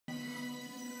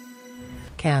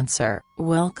Cancer.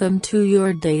 Welcome to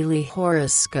your daily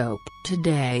horoscope.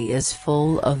 Today is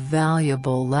full of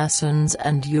valuable lessons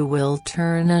and you will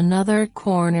turn another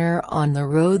corner on the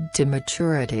road to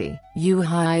maturity. You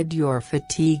hide your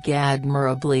fatigue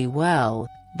admirably well,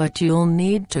 but you'll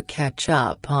need to catch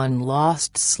up on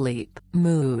lost sleep.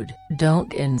 Mood.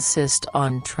 Don't insist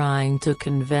on trying to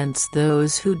convince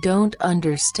those who don't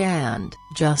understand.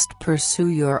 Just pursue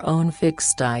your own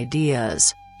fixed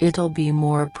ideas. It'll be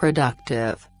more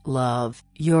productive. Love.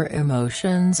 Your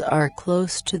emotions are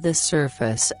close to the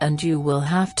surface and you will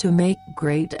have to make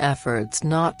great efforts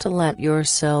not to let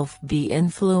yourself be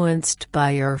influenced by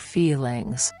your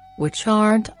feelings, which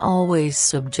aren't always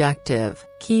subjective.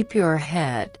 Keep your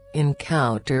head.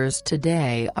 Encounters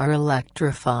today are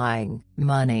electrifying.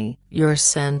 Money. Your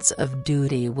sense of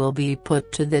duty will be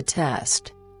put to the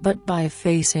test, but by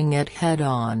facing it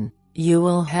head-on, you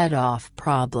will head off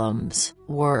problems.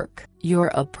 Work. Your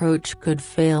approach could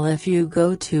fail if you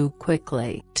go too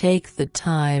quickly. Take the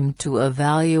time to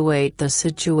evaluate the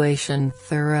situation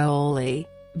thoroughly,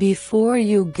 before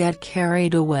you get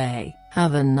carried away.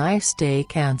 Have a nice day,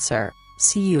 Cancer.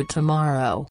 See you tomorrow.